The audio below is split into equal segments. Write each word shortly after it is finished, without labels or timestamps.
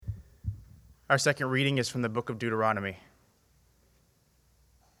Our second reading is from the book of Deuteronomy.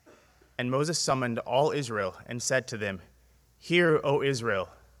 And Moses summoned all Israel and said to them, "Hear, O Israel,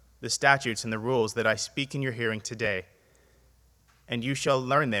 the statutes and the rules that I speak in your hearing today, and you shall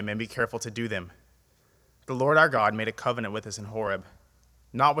learn them and be careful to do them. The Lord our God made a covenant with us in Horeb.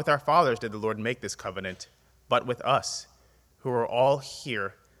 Not with our fathers did the Lord make this covenant, but with us, who are all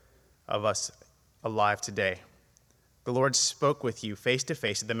here of us alive today. The Lord spoke with you face to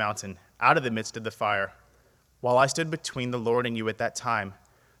face at the mountain, out of the midst of the fire, while I stood between the Lord and you at that time,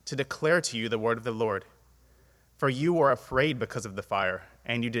 to declare to you the word of the Lord. For you were afraid because of the fire,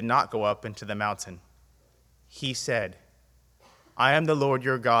 and you did not go up into the mountain. He said, I am the Lord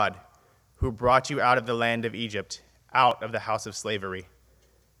your God, who brought you out of the land of Egypt, out of the house of slavery.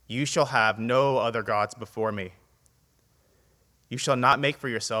 You shall have no other gods before me. You shall not make for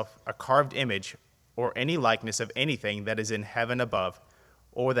yourself a carved image or any likeness of anything that is in heaven above,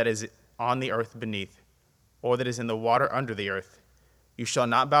 or that is on the earth beneath, or that is in the water under the earth. You shall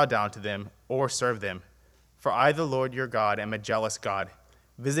not bow down to them or serve them. For I, the Lord your God, am a jealous God,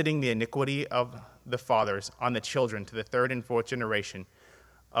 visiting the iniquity of the fathers on the children to the third and fourth generation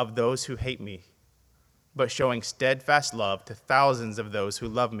of those who hate me, but showing steadfast love to thousands of those who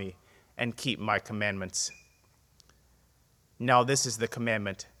love me and keep my commandments. Now this is the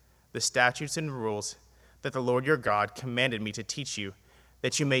commandment, the statutes and rules that the Lord your God commanded me to teach you,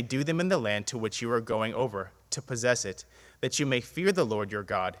 that you may do them in the land to which you are going over, to possess it, that you may fear the Lord your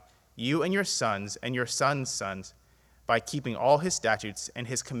God, you and your sons and your sons' sons, by keeping all his statutes and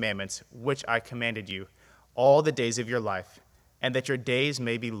his commandments, which I commanded you, all the days of your life, and that your days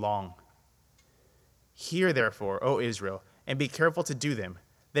may be long. Hear therefore, O Israel, and be careful to do them,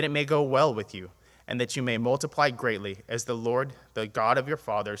 that it may go well with you, and that you may multiply greatly, as the Lord, the God of your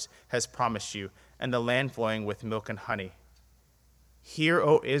fathers, has promised you, and the land flowing with milk and honey. Hear,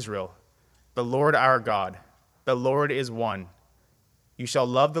 O Israel, the Lord our God, the Lord is one. You shall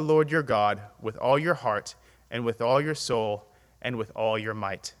love the Lord your God with all your heart, and with all your soul, and with all your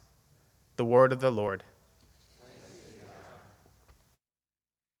might. The word of the Lord.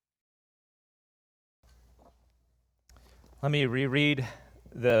 Let me reread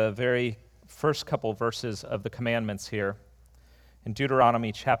the very first couple verses of the commandments here in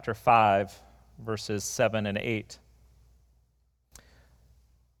Deuteronomy chapter 5, verses 7 and 8.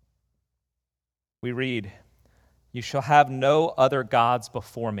 We read, You shall have no other gods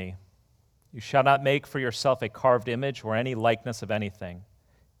before me. You shall not make for yourself a carved image or any likeness of anything.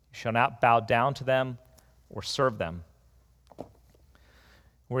 You shall not bow down to them or serve them.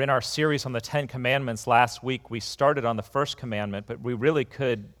 We're in our series on the Ten Commandments. Last week we started on the first commandment, but we really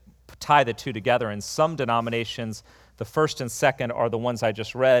could tie the two together. In some denominations, the first and second are the ones I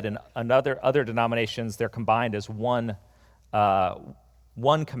just read, and other denominations, they're combined as one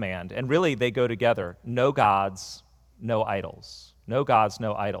command. And really they go together. No gods, no idols. No gods,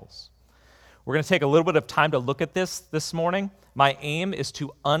 no idols. We're going to take a little bit of time to look at this morning. My aim is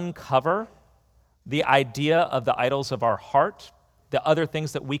to uncover the idea of the idols of our heart, the other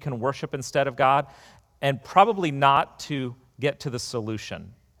things that we can worship instead of God, and probably not to get to the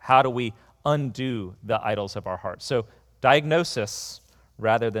solution. How do we undo the idols of our heart? So, diagnosis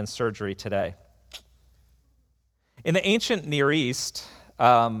rather than surgery today. In the ancient Near East,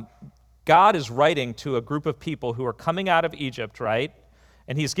 God is writing to a group of people who are coming out of Egypt, right?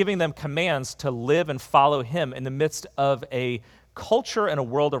 And he's giving them commands to live and follow him in the midst of a culture and a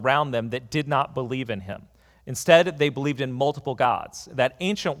world around them that did not believe in him. Instead, they believed in multiple gods. That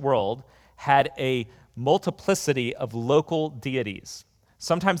ancient world had a multiplicity of local deities.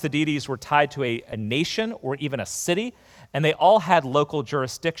 Sometimes the deities were tied to a nation or even a city, and they all had local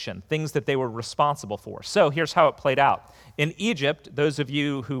jurisdiction, things that they were responsible for. So here's how it played out. In Egypt, those of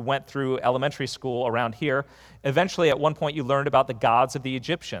you who went through elementary school around here, eventually at one point you learned about the gods of the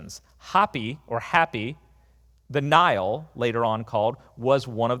Egyptians. Hapi, the Nile, later on called, was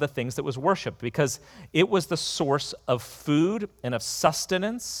one of the things that was worshipped because it was the source of food and of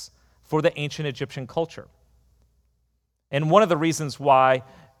sustenance for the ancient Egyptian culture. And one of the reasons why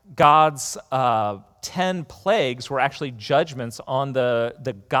God's 10 plagues were actually judgments on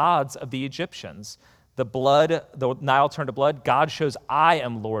the gods of the Egyptians. The Nile turned to blood. God shows, I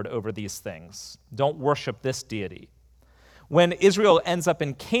am Lord over these things. Don't worship this deity. When Israel ends up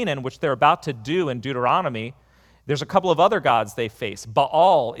in Canaan, which they're about to do in Deuteronomy, there's a couple of other gods they face.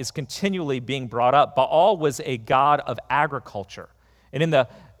 Baal is continually being brought up. Baal was a god of agriculture. And in the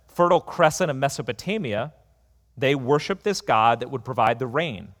Fertile Crescent of Mesopotamia, they worshiped this god that would provide the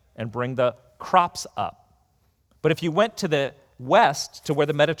rain and bring the crops up. But if you went to the west, to where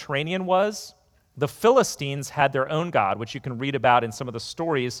the Mediterranean was, The Philistines had their own god, which you can read about in some of the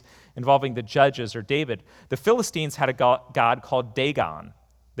stories involving the judges or David. The Philistines had a god called Dagon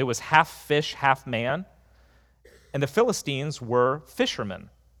that was half fish, half man. And the Philistines were fishermen.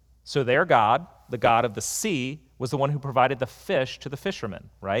 So their god, the god of the sea, was the one who provided the fish to the fishermen,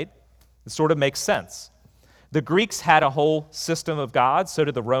 right? It sort of makes sense. The Greeks had a whole system of gods, so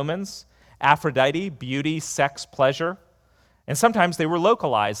did the Romans. Aphrodite, beauty, sex, pleasure. And sometimes they were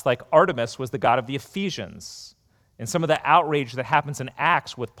localized, like Artemis was the god of the Ephesians. And some of the outrage that happens in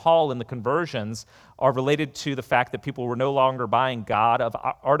Acts with Paul and the conversions are related to the fact that people were no longer buying God of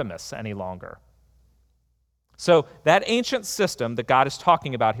Artemis any longer. So that ancient system that God is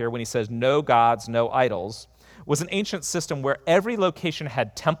talking about here when he says no gods, no idols, was an ancient system where every location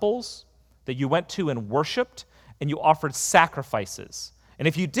had temples that you went to and worshiped, and you offered sacrifices. And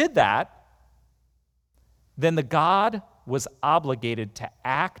if you did that, then the god was obligated to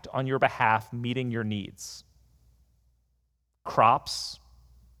act on your behalf, meeting your needs. Crops,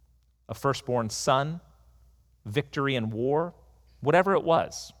 a firstborn son, victory in war, whatever it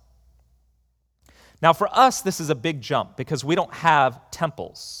was. Now, for us, this is a big jump because we don't have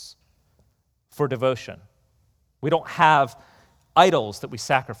temples for devotion. We don't have idols that we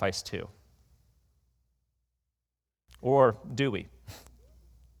sacrifice to. Or do we?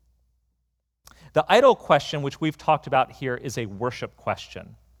 The idol question, which we've talked about here, is a worship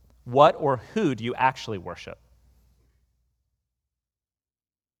question. What or who do you actually worship?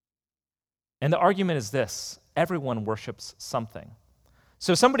 And the argument is this: everyone worships something.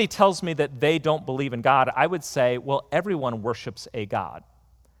 So if somebody tells me that they don't believe in God, I would say, well, everyone worships a God.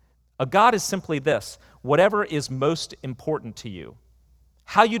 A God is simply this: whatever is most important to you,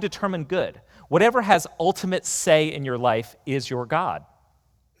 how you determine good, whatever has ultimate say in your life is your God.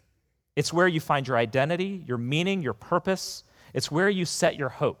 It's where you find your identity, your meaning, your purpose. It's where you set your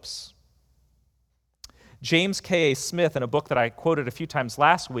hopes. James K.A. Smith, in a book that I quoted a few times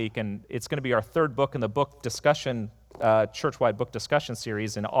last week, and it's going to be our third book in the book discussion, church-wide book discussion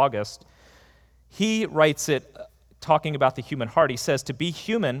series in August, he writes it talking about the human heart. He says, to be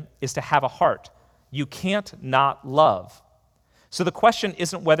human is to have a heart. You can't not love. So the question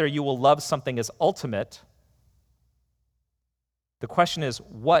isn't whether you will love something as ultimate. The question is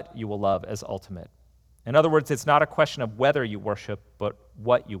what you will love as ultimate. In other words, it's not a question of whether you worship, but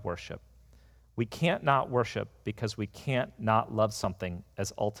what you worship. We can't not worship because we can't not love something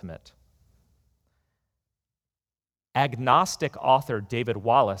as ultimate. Agnostic author David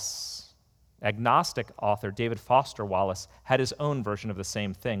Foster Wallace, had his own version of the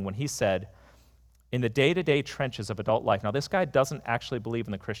same thing when he said, in the day-to-day trenches of adult life, now this guy doesn't actually believe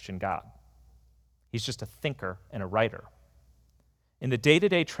in the Christian God. He's just a thinker and a writer. In the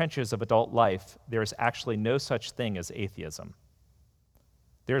day-to-day trenches of adult life, there is actually no such thing as atheism.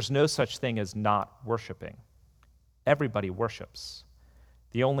 There's no such thing as not worshiping. Everybody worships.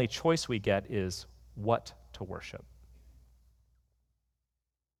 The only choice we get is what to worship.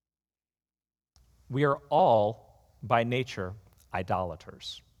 We are all, by nature,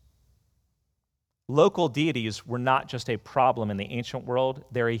 idolaters. Local deities were not just a problem in the ancient world,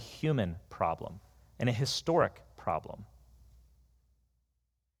 they're a human problem and a historic problem.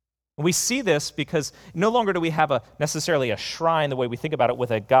 We see this because no longer do we have necessarily a shrine the way we think about it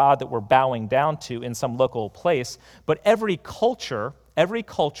with a god that we're bowing down to in some local place, but every culture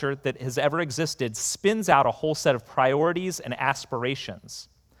that has ever existed spins out a whole set of priorities and aspirations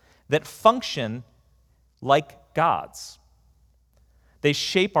that function like gods. They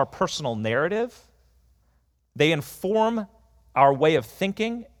shape our personal narrative, they inform our way of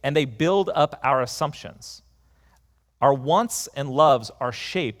thinking, and they build up our assumptions. Our wants and loves are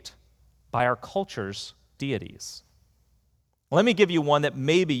shaped by our culture's deities. Let me give you one that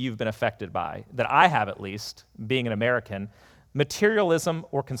maybe you've been affected by, that I have at least, being an American: materialism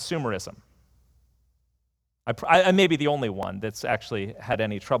or consumerism. I may be the only one that's actually had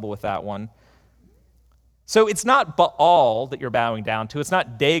any trouble with that one. So it's not Baal that you're bowing down to, it's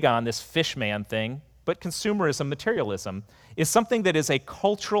not Dagon, this fish man thing, but consumerism, materialism, is something that is a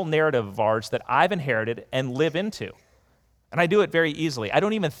cultural narrative of ours that I've inherited and live into. And I do it very easily. I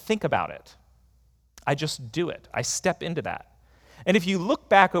don't even think about it. I just do it. I step into that. And if you look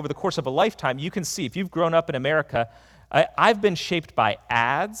back over the course of a lifetime, you can see, if you've grown up in America, I've been shaped by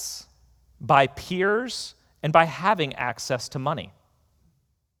ads, by peers, and by having access to money.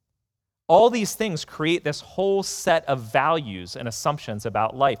 All these things create this whole set of values and assumptions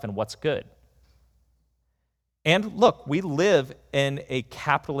about life and what's good. And look, we live in a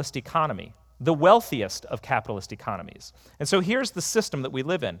capitalist economy, the wealthiest of capitalist economies. And so here's the system that we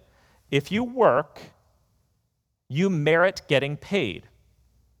live in. If you work, you merit getting paid.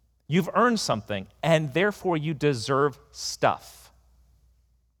 You've earned something, and therefore you deserve stuff,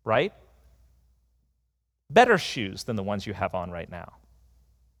 right? Better shoes than the ones you have on right now.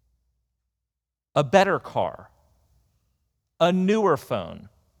 A better car. A newer phone.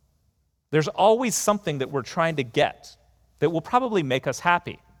 There's always something that we're trying to get that will probably make us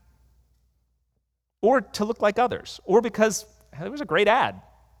happy. Or to look like others. Or because it was a great ad.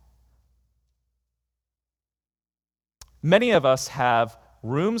 Many of us have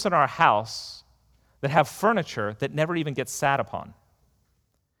rooms in our house that have furniture that never even gets sat upon.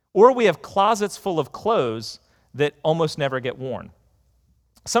 Or we have closets full of clothes that almost never get worn.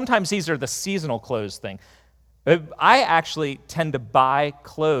 Sometimes these are the seasonal clothes thing. I actually tend to buy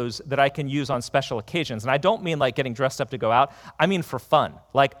clothes that I can use on special occasions. And I don't mean like getting dressed up to go out. I mean for fun.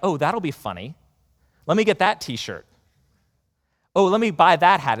 Like, oh, that'll be funny. Let me get that t-shirt. Oh, let me buy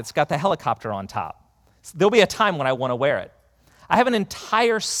that hat. It's got the helicopter on top. There'll be a time when I want to wear it. I have an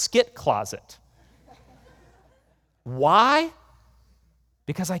entire skit closet. Why?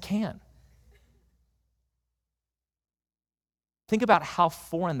 Because I can. Think about how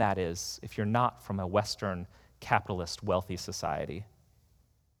foreign that is if you're not from a Western capitalist wealthy society.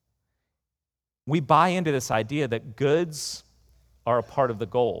 We buy into this idea that goods are a part of the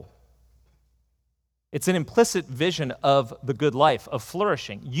goal. It's an implicit vision of the good life, of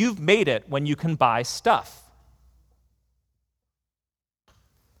flourishing. You've made it when you can buy stuff.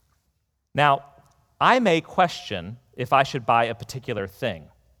 Now, I may question if I should buy a particular thing,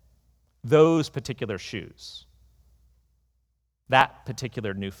 those particular shoes, that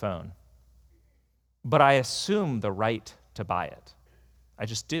particular new phone. But I assume the right to buy it. I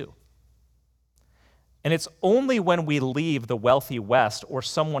just do. And it's only when we leave the wealthy West or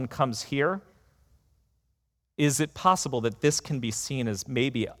someone comes here is it possible that this can be seen as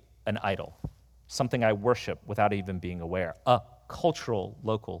maybe an idol, something I worship without even being aware, a cultural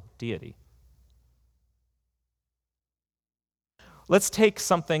local deity. Let's take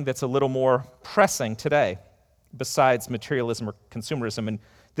something that's a little more pressing today, besides materialism or consumerism, and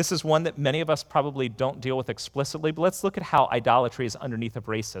this is one that many of us probably don't deal with explicitly, but let's look at how idolatry is underneath of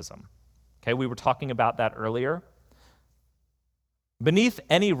racism. Okay, we were talking about that earlier. Beneath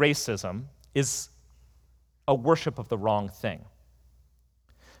any racism is a worship of the wrong thing.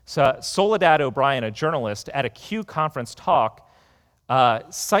 So Soledad O'Brien, a journalist, at a Q conference talk,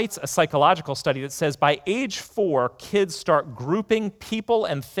 cites a psychological study that says by age 4, kids start grouping people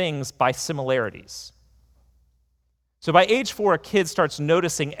and things by similarities. So by age 4, a kid starts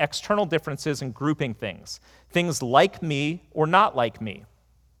noticing external differences and grouping things like me or not like me.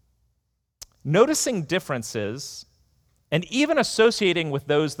 Noticing differences and even associating with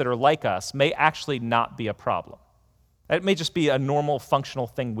those that are like us may actually not be a problem. It may just be a normal functional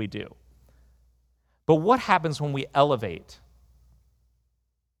thing we do. But what happens when we elevate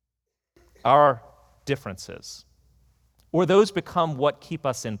our differences, or those become what keep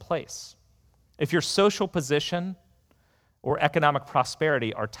us in place? If your social position or economic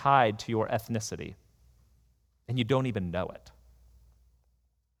prosperity are tied to your ethnicity, and you don't even know it.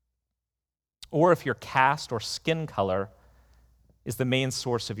 Or if your caste or skin color is the main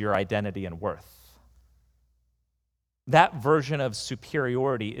source of your identity and worth. That version of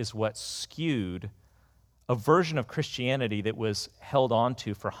superiority is what skewed a version of Christianity that was held on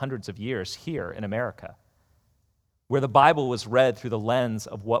to for hundreds of years here in America, where the Bible was read through the lens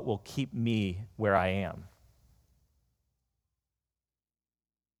of what will keep me where I am.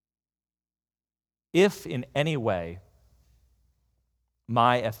 If in any way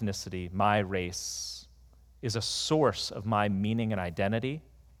my ethnicity, my race, is a source of my meaning and identity,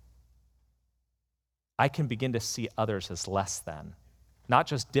 I can begin to see others as less than, not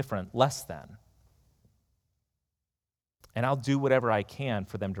just different, less than. And I'll do whatever I can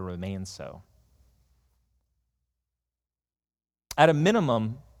for them to remain so. At a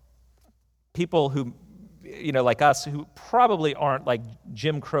minimum, people who, like us, who probably aren't like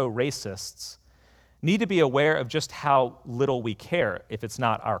Jim Crow racists, need to be aware of just how little we care if it's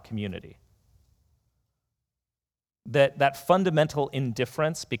not our community. That fundamental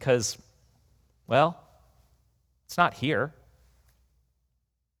indifference because, well, it's not here,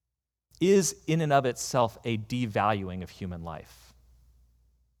 is in and of itself a devaluing of human life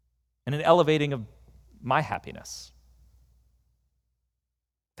and an elevating of my happiness.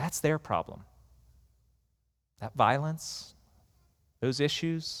 That's their problem. That violence, those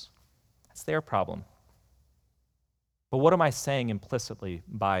issues, that's their problem. But what am I saying implicitly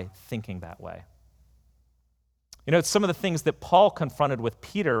by thinking that way? It's some of the things that Paul confronted with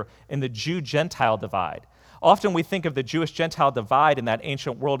Peter in the Jew-Gentile divide. Often we think of the Jewish-Gentile divide in that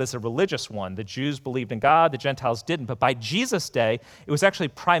ancient world as a religious one. The Jews believed in God, the Gentiles didn't. But by Jesus' day, it was actually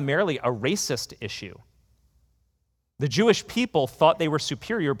primarily a racist issue. The Jewish people thought they were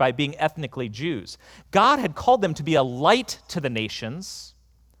superior by being ethnically Jews. God had called them to be a light to the nations,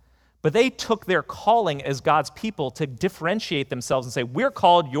 but they took their calling as God's people to differentiate themselves and say, we're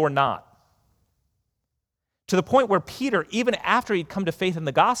called, you're not. To the point where Peter, even after he'd come to faith in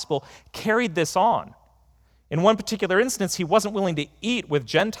the gospel, carried this on. In one particular instance, he wasn't willing to eat with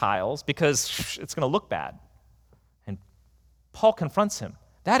Gentiles because it's going to look bad. And Paul confronts him.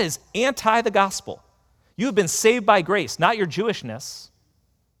 That is anti the gospel. You have been saved by grace, not your Jewishness.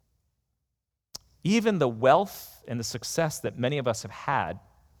 Even the wealth and the success that many of us have had,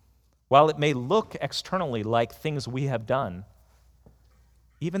 while it may look externally like things we have done,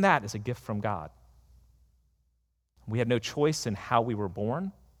 even that is a gift from God. We had no choice in how we were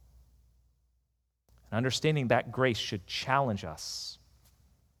born. And understanding that grace should challenge us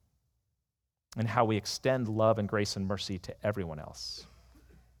in how we extend love and grace and mercy to everyone else.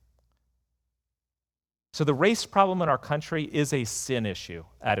 So the race problem in our country is a sin issue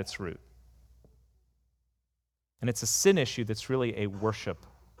at its root. And it's a sin issue that's really a worship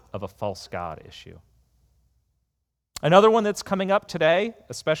of a false god issue. Another one that's coming up today,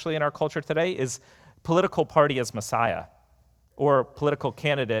 especially in our culture today, is political party as Messiah or political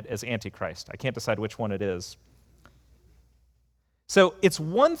candidate as Antichrist. I can't decide which one it is. So it's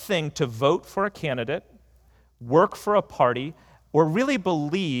one thing to vote for a candidate, work for a party, or really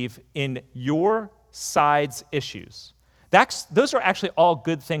believe in your side's issues. Those are actually all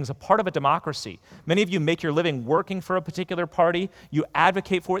good things, a part of a democracy. Many of you make your living working for a particular party. You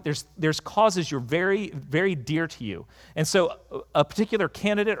advocate for it. There's causes you're very, very dear to you. And so a particular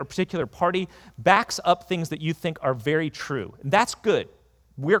candidate or particular party backs up things that you think are very true. And that's good.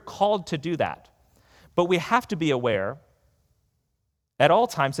 We're called to do that. But we have to be aware at all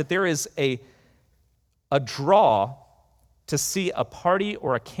times that there is a draw to see a party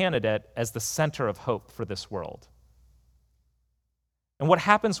or a candidate as the center of hope for this world. And what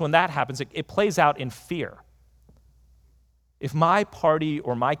happens when that happens, it plays out in fear. If my party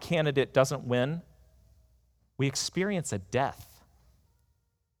or my candidate doesn't win, we experience a death.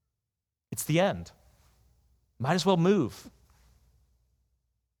 It's the end. Might as well move.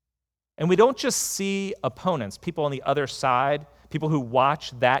 And we don't just see opponents, people on the other side, people who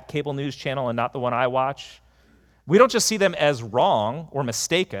watch that cable news channel and not the one I watch. We don't just see them as wrong or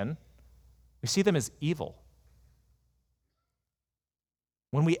mistaken. We see them as evil.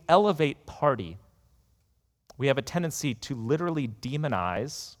 When we elevate party, we have a tendency to literally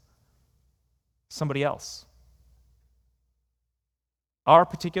demonize somebody else. Our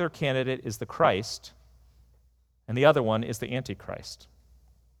particular candidate is the Christ, and the other one is the Antichrist.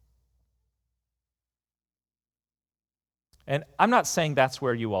 And I'm not saying that's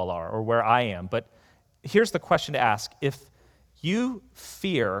where you all are or where I am, but here's the question to ask. If you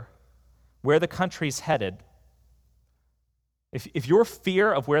fear where the country's headed, if your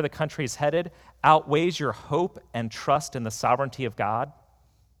fear of where the country is headed outweighs your hope and trust in the sovereignty of God,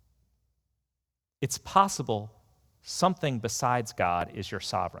 it's possible something besides God is your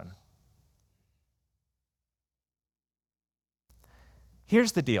sovereign.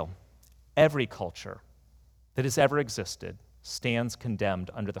 Here's the deal. Every culture that has ever existed stands condemned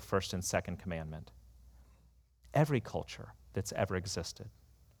under the first and second commandment. Every culture that's ever existed.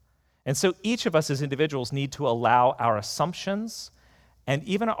 And so each of us as individuals need to allow our assumptions and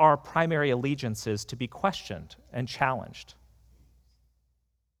even our primary allegiances to be questioned and challenged.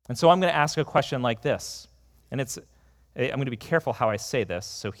 And so I'm going to ask a question like this, and I'm going to be careful how I say this,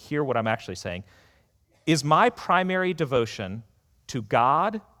 so hear what I'm actually saying. Is my primary devotion to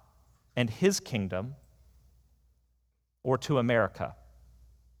God and His kingdom, or to America,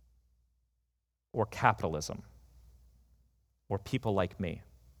 or capitalism, or people like me?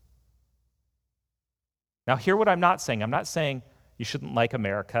 Now, hear what I'm not saying. I'm not saying you shouldn't like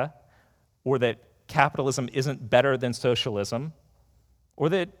America, or that capitalism isn't better than socialism, or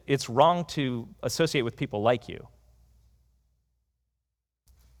that it's wrong to associate with people like you.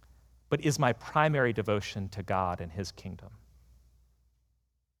 But is my primary devotion to God and His kingdom?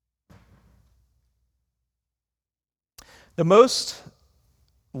 The most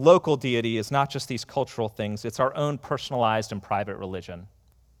local deity is not just these cultural things, it's our own personalized and private religion.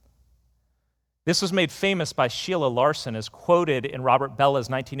 This was made famous by Sheila Larson, as quoted in Robert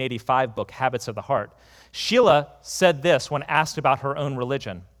Bella's 1985 book, Habits of the Heart. Sheila said this when asked about her own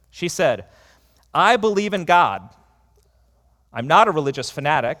religion. She said, "I believe in God. I'm not a religious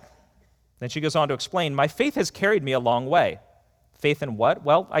fanatic." Then she goes on to explain, "My faith has carried me a long way." Faith in what?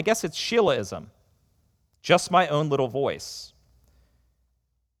 Well, I guess it's Sheilaism. just my own little voice.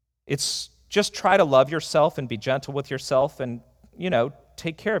 It's just try to love yourself and be gentle with yourself and,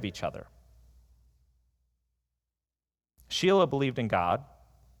 take care of each other. Sheila believed in God,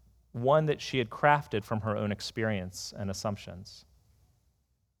 one that she had crafted from her own experience and assumptions.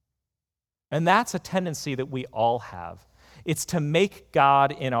 And that's a tendency that we all have. It's to make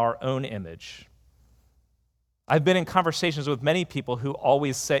God in our own image. I've been in conversations with many people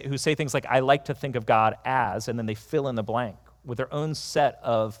who say things like, I like to think of God as, and then they fill in the blank with their own set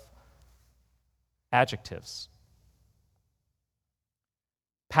of adjectives.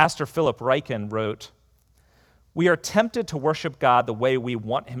 Pastor Philip Ryken wrote, "We are tempted to worship God the way we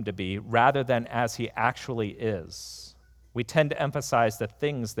want him to be rather than as he actually is. We tend to emphasize the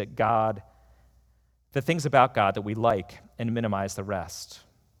things about God that we like and minimize the rest."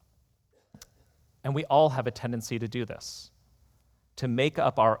 And we all have a tendency to do this, to make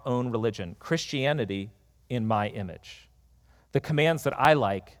up our own religion, Christianity in my image. The commands that I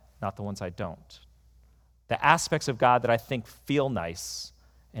like, not the ones I don't. The aspects of God that I think feel nice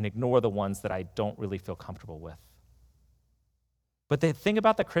and ignore the ones that I don't really feel comfortable with. But the thing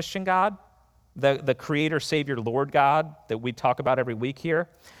about the Christian God, the Creator, Savior, Lord God that we talk about every week here,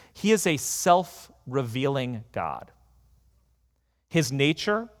 he is a self-revealing God. His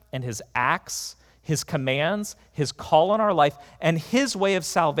nature and his acts, his commands, his call on our life, and his way of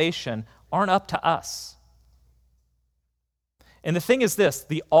salvation aren't up to us. And the thing is this,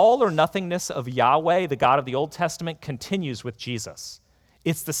 the all or nothingness of Yahweh, the God of the Old Testament, continues with Jesus.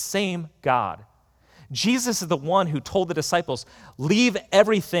 It's the same God. Jesus is the one who told the disciples, leave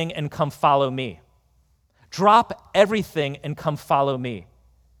everything and come follow me. Drop everything and come follow me.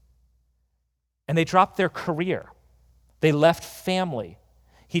 And they dropped their career. They left family.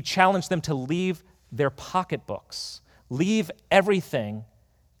 He challenged them to leave their pocketbooks, leave everything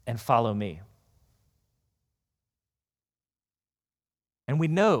and follow me. And we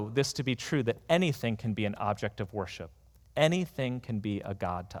know this to be true, that anything can be an object of worship. Anything can be a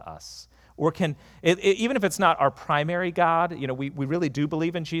God to us. Or even if it's not our primary God, we really do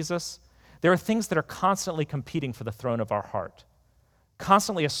believe in Jesus, there are things that are constantly competing for the throne of our heart,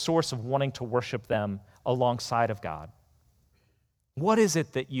 constantly a source of wanting to worship them alongside of God. What is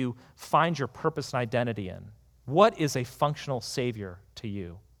it that you find your purpose and identity in? What is a functional Savior to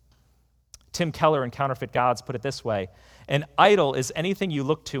you? Tim Keller in Counterfeit Gods put it this way, an idol is anything you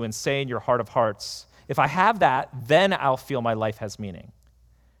look to and say in your heart of hearts, if I have that, then I'll feel my life has meaning.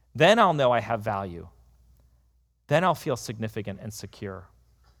 Then I'll know I have value. Then I'll feel significant and secure.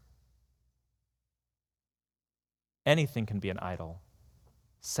 Anything can be an idol.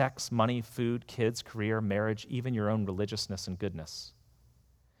 Sex, money, food, kids, career, marriage, even your own religiousness and goodness.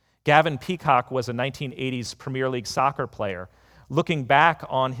 Gavin Peacock was a 1980s Premier League soccer player. Looking back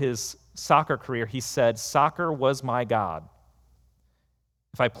on his soccer career, he said, "Soccer was my God.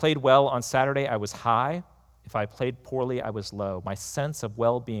 If I played well on Saturday, I was high. If I played poorly, I was low. My sense of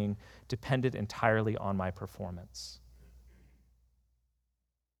well-being depended entirely on my performance."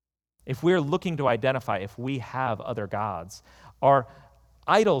 If we're looking to identify if we have other gods, our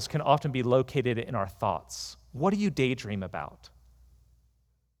idols can often be located in our thoughts. What do you daydream about?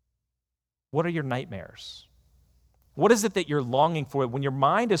 What are your nightmares? What is it that you're longing for? When your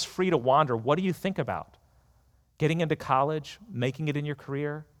mind is free to wander, what do you think about? Getting into college, making it in your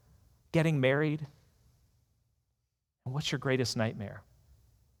career, getting married? And what's your greatest nightmare?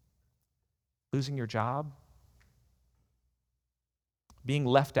 Losing your job? Being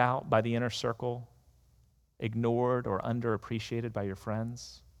left out by the inner circle? Ignored or underappreciated by your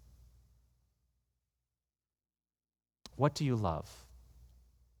friends? What do you love?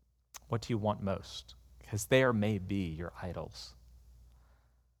 What do you want most? Because there may be your idols.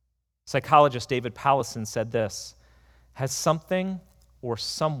 Psychologist David Powlison said this, has something or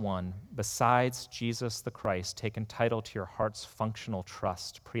someone besides Jesus the Christ taken title to your heart's functional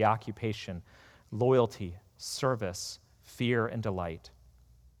trust, preoccupation, loyalty, service, fear, and delight?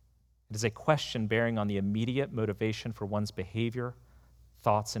 It is a question bearing on the immediate motivation for one's behavior,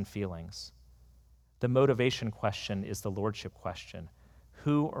 thoughts, and feelings. The motivation question is the lordship question.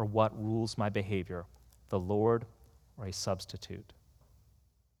 Who or what rules my behavior, the Lord or a substitute?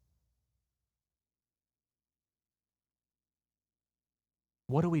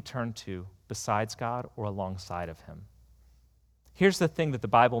 What do we turn to besides God or alongside of him? Here's the thing that the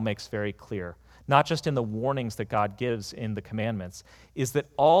Bible makes very clear, not just in the warnings that God gives in the commandments, is that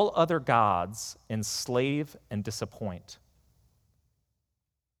all other gods enslave and disappoint.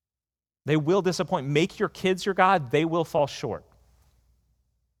 They will disappoint. Make your kids your God, they will fall short.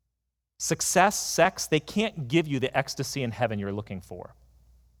 Success, sex, they can't give you the ecstasy in heaven you're looking for.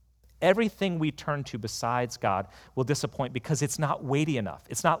 Everything we turn to besides God will disappoint because it's not weighty enough.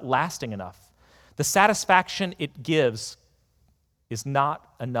 It's not lasting enough. The satisfaction it gives is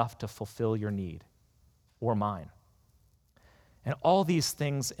not enough to fulfill your need or mine. And all these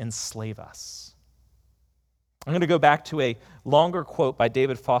things enslave us. I'm going to go back to a longer quote by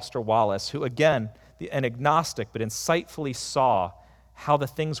David Foster Wallace, who, again, an agnostic, but insightfully saw how the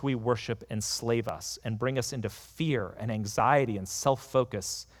things we worship enslave us and bring us into fear and anxiety and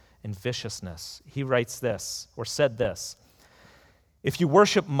self-focus and viciousness. He writes this, or said this: "If you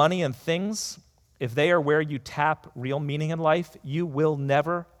worship money and things, if they are where you tap real meaning in life, you will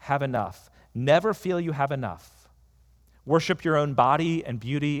never have enough. Never feel you have enough. Worship your own body and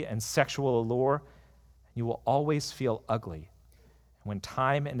beauty and sexual allure, you will always feel ugly. And when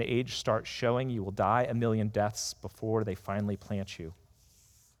time and age start showing, you will die a million deaths before they finally plant you.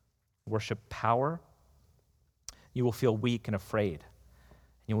 Worship power, you will feel weak and afraid.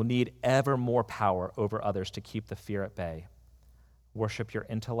 You will need ever more power over others to keep the fear at bay. Worship your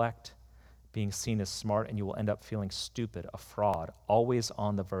intellect, being seen as smart, and you will end up feeling stupid, a fraud, always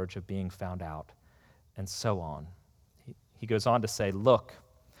on the verge of being found out, and so on." He goes on to say, "Look,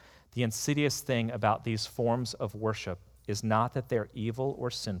 the insidious thing about these forms of worship is not that they're evil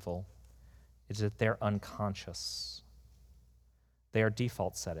or sinful, it's that they're unconscious. They are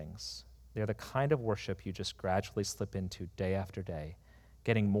default settings. They're the kind of worship you just gradually slip into day after day,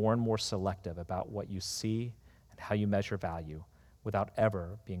 getting more and more selective about what you see and how you measure value without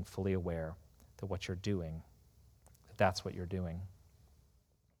ever being fully aware that what you're doing, that's what you're doing.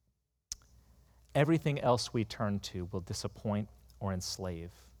 Everything else we turn to will disappoint or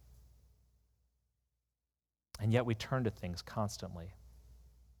enslave. And yet we turn to things constantly.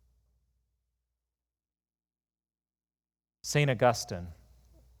 St. Augustine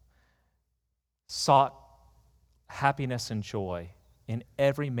sought happiness and joy in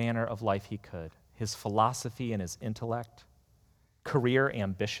every manner of life he could. His philosophy and his intellect, career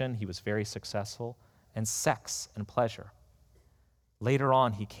ambition, he was very successful, and sex and pleasure. Later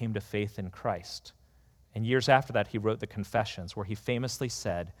on, he came to faith in Christ. And years after that, he wrote the Confessions, where he famously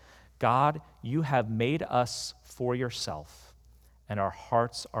said, "God, you have made us for yourself, and our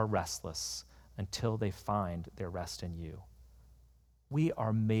hearts are restless until they find their rest in you." We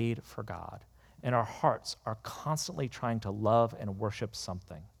are made for God, and our hearts are constantly trying to love and worship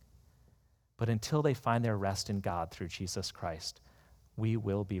something. But until they find their rest in God through Jesus Christ, we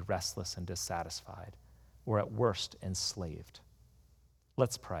will be restless and dissatisfied, or at worst, enslaved.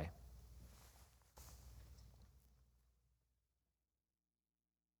 Let's pray.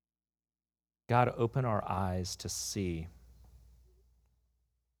 God, open our eyes to see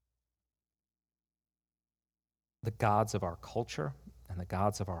the gods of our culture and the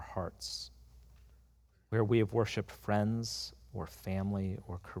gods of our hearts, where we have worshiped friends or family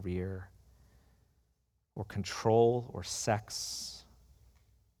or career or control or sex,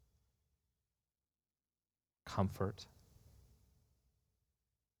 comfort.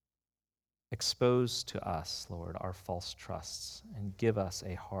 Expose to us, Lord, our false trusts and give us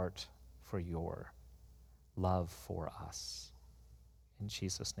a heart for your love for us. In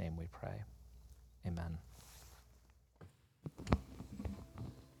Jesus' name we pray. Amen.